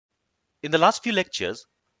In the last few lectures,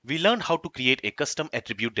 we learned how to create a custom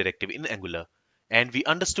attribute directive in Angular, and we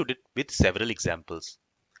understood it with several examples.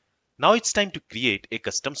 Now it's time to create a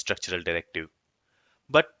custom structural directive.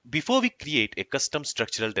 But before we create a custom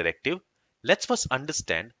structural directive, let's first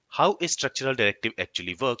understand how a structural directive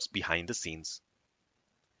actually works behind the scenes.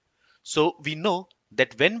 So we know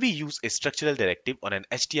that when we use a structural directive on an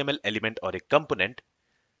HTML element or a component,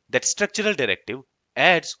 that structural directive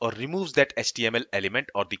adds or removes that HTML element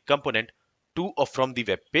or the component to or from the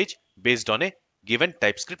web page based on a given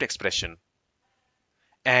TypeScript expression.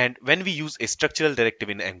 And when we use a structural directive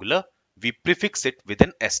in Angular, we prefix it with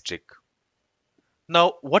an asterisk.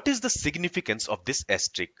 Now, what is the significance of this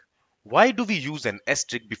asterisk? Why do we use an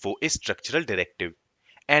asterisk before a structural directive?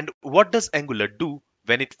 And what does Angular do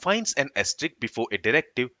when it finds an asterisk before a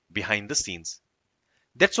directive behind the scenes?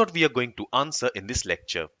 That's what we are going to answer in this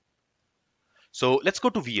lecture. So let's go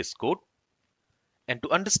to VS Code. And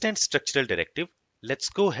to understand structural directive, let's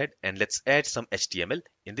go ahead and let's add some HTML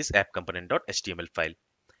in this app component.html file.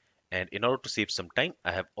 And in order to save some time,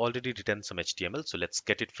 I have already written some HTML. So let's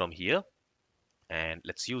get it from here and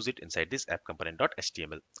let's use it inside this app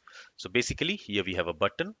component.html. So basically here we have a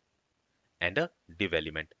button and a div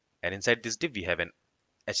element. And inside this div we have an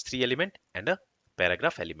h3 element and a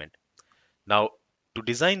paragraph element. Now to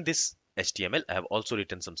design this HTML, I have also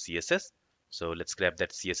written some CSS. So let's grab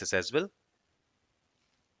that CSS as well.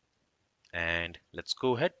 And let's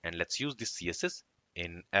go ahead and let's use this CSS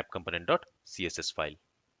in app component.css file.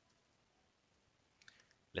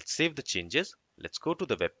 Let's save the changes. Let's go to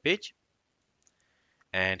the web page.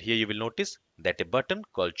 And here you will notice that a button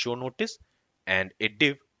called show notice and a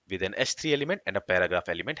div with an h3 element and a paragraph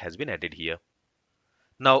element has been added here.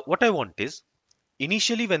 Now what I want is,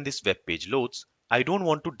 initially when this web page loads, I don't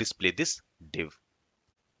want to display this div.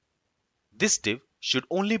 This div should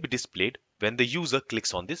only be displayed when the user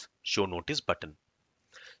clicks on this show notice button.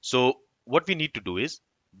 So what we need to do is,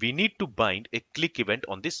 we need to bind a click event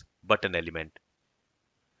on this button element.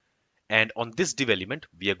 And on this div element,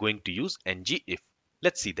 we are going to use ngIf.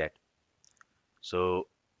 Let's see that. So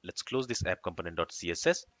let's close this app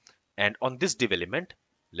component.css. And on this div element,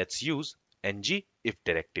 let's use ngIf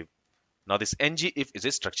directive. Now this ngIf is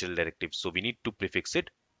a structural directive, so we need to prefix it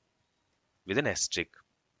with an asterisk.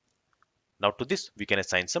 Now to this, we can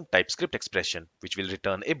assign some TypeScript expression, which will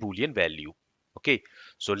return a Boolean value. Okay,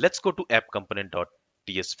 so let's go to app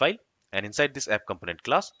component.ts file. And inside this app component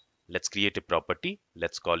class, let's create a property.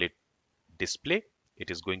 Let's call it display. It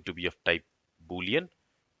is going to be of type Boolean.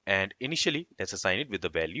 And initially, let's assign it with the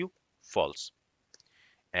value false.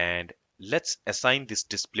 And let's assign this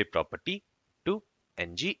display property to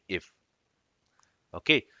ngIf.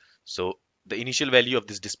 Okay, so the initial value of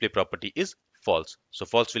this display property is false. So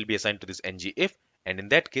false will be assigned to this ngIf, and in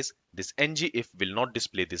that case, this ngIf will not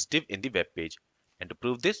display this div in the web page. And to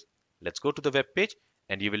prove this, let's go to the web page,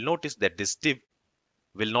 and you will notice that this div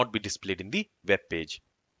will not be displayed in the web page.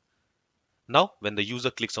 Now, when the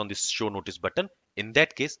user clicks on this show notice button, in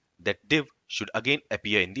that case, that div should again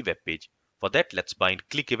appear in the web page. For that, let's bind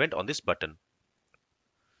click event on this button.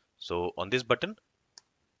 So on this button,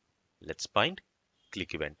 let's bind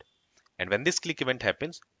click event. And when this click event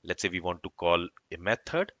happens, let's say we want to call a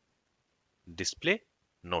method display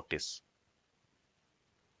notice.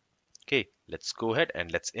 Okay, let's go ahead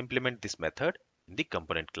and let's implement this method in the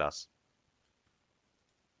component class.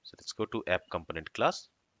 So let's go to app component class.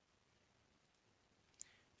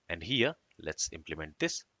 And here, let's implement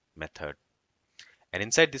this method. And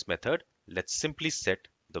inside this method, let's simply set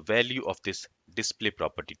the value of this display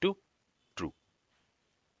property to true.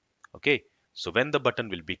 Okay, so when the button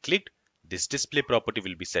will be clicked, this display property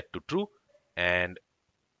will be set to true, and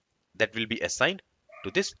that will be assigned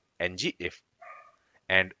to this ngIf.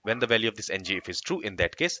 And when the value of this ngIf is true, in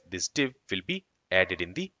that case, this div will be added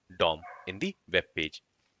in the DOM in the web page.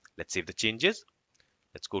 Let's save the changes.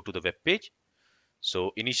 Let's go to the web page.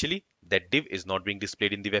 So initially, that div is not being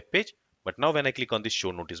displayed in the web page, but now when I click on this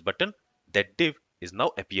show notice button, that div is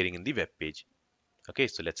now appearing in the web page. Okay,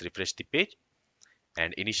 so let's refresh the page.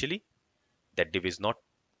 And initially, that div is not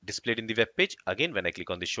displayed in the web page. Again, when I click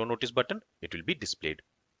on the show notice button, it will be displayed.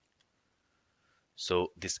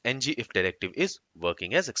 So this ngIf directive is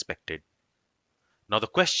working as expected. Now the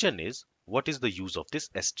question is, what is the use of this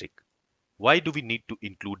asterisk? Why do we need to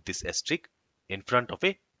include this asterisk in front of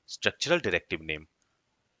a structural directive name?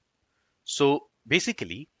 So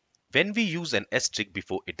basically, when we use an asterisk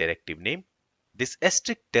before a directive name, this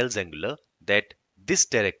asterisk tells Angular that this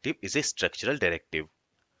directive is a structural directive.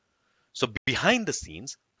 So behind the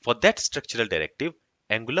scenes, for that structural directive,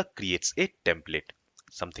 Angular creates a template,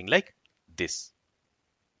 something like this.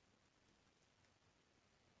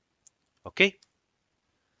 Okay,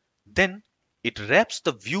 then it wraps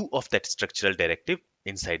the view of that structural directive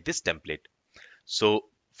inside this template. So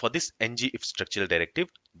for this ngIf structural directive,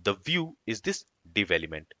 the view is this div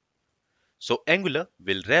element. So Angular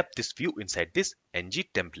will wrap this view inside this ng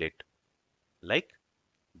template like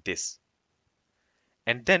this.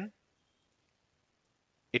 And then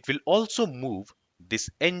it will also move this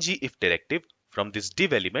ngIf directive from this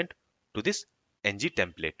div element to this ng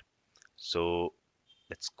template. So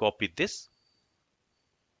let's copy this.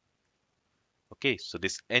 Okay, so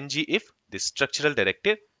this ngIf, this structural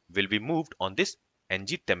directive will be moved on this ng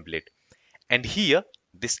template. And here,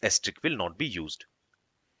 this asterisk will not be used.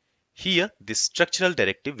 Here, this structural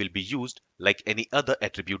directive will be used like any other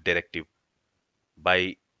attribute directive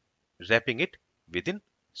by wrapping it within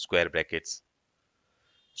square brackets.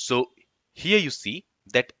 So here you see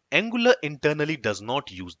that Angular internally does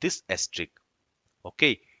not use this asterisk.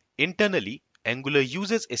 Okay, internally, Angular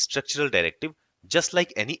uses a structural directive just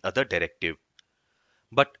like any other directive.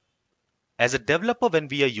 But as a developer, when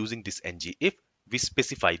we are using this ngIf, we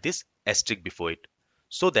specify this asterisk before it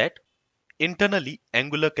so that internally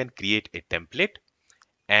Angular can create a template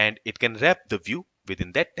and it can wrap the view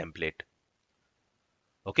within that template.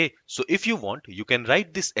 Okay, so if you want, you can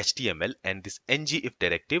write this HTML and this ngIf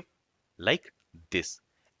directive like this,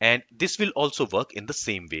 and this will also work in the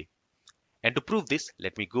same way. And to prove this,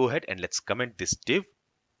 let me go ahead and let's comment this div.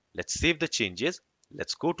 Let's save the changes.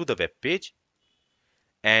 Let's go to the web page,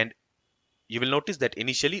 and you will notice that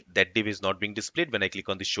initially that div is not being displayed. When I click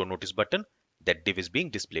on the show notice button, that div is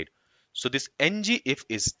being displayed. So this ngIf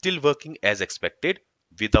is still working as expected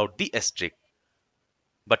without the asterisk.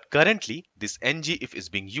 But currently this ngIf is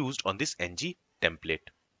being used on this ng template.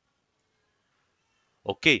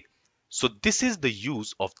 Okay, so this is the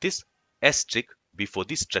use of this asterisk before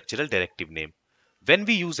the structural directive name. When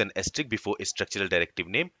we use an asterisk before a structural directive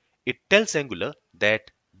name, it tells Angular that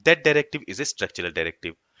that directive is a structural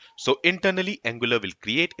directive. So internally, Angular will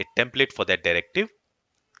create a template for that directive.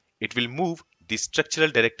 It will move the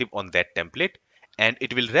structural directive on that template, and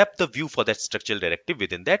it will wrap the view for that structural directive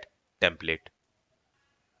within that template.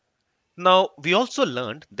 Now, we also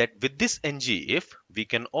learned that with this ngIf, we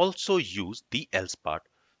can also use the else part.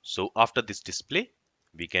 So after this display,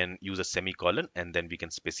 we can use a semicolon and then we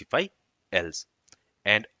can specify else.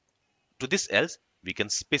 And to this else, we can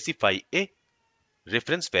specify a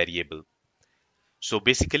reference variable. So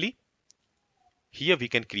basically, here we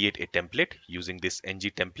can create a template using this ng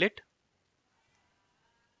template.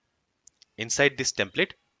 Inside this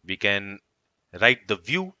template, we can write the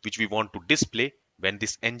view which we want to display when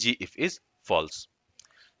this ngIf is false.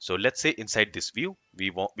 So let's say inside this view,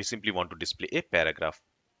 we simply want to display a paragraph.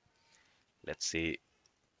 Let's say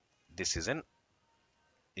this is an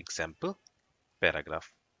example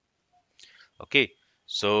paragraph. Okay,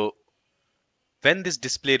 so when this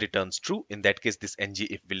display returns true, in that case, this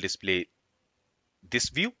ngIf will display this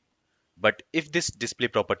view. But if this display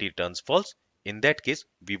property returns false, in that case,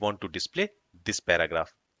 we want to display this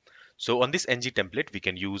paragraph. So on this ng template, we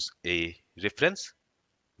can use a reference.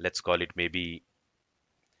 Let's call it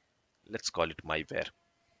myWhere.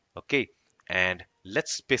 Okay, and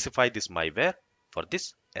let's specify this myWhere for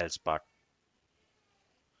this else part.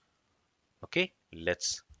 Okay,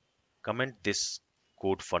 let's comment this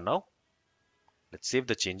code for now. Let's save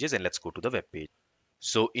the changes and let's go to the web page.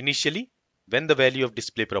 So initially, when the value of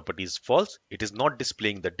display property is false, it is not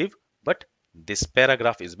displaying the div, but this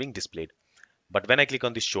paragraph is being displayed. But when I click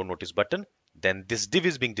on this show notice button, then this div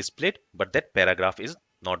is being displayed, but that paragraph is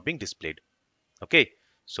not being displayed. Okay,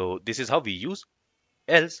 so this is how we use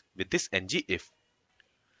else with this ngIf.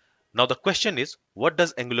 Now the question is, what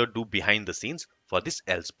does Angular do behind the scenes for this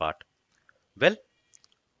else part? Well,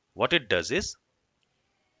 what it does is,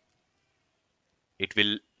 it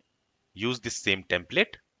will use this same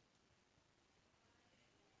template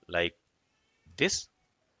like this,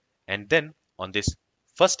 and then on this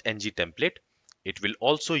first ng template, it will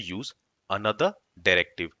also use another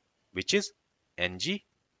directive, which is ng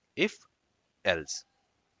if else.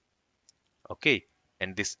 Okay,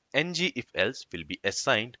 and this ng if else will be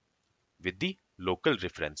assigned with the local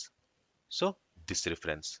reference. So this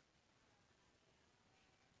reference.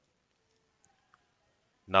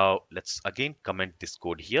 Now let's again comment this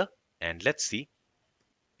code here and let's see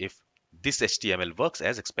if this HTML works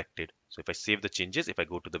as expected. So if I save the changes, if I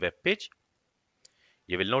go to the web page,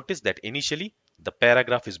 you will notice that initially the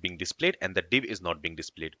paragraph is being displayed and the div is not being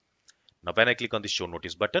displayed. Now when I click on the show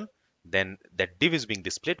notice button, then that div is being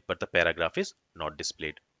displayed, but the paragraph is not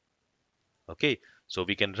displayed. Okay, so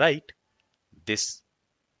we can write this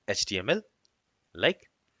HTML like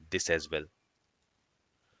this as well.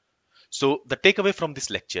 So the takeaway from this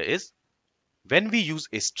lecture is When we use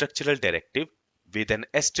a structural directive with an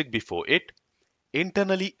asterisk before it,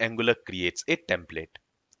 internally Angular creates a template.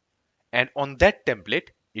 And on that template,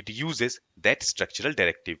 it uses that structural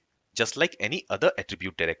directive, just like any other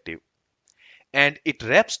attribute directive. And it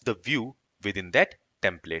wraps the view within that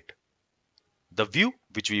template, the view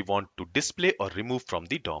which we want to display or remove from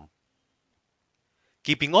the DOM.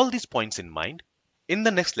 Keeping all these points in mind, in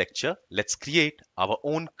the next lecture, let's create our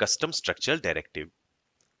own custom structural directive.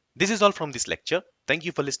 This is all from this lecture. Thank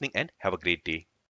you for listening and have a great day.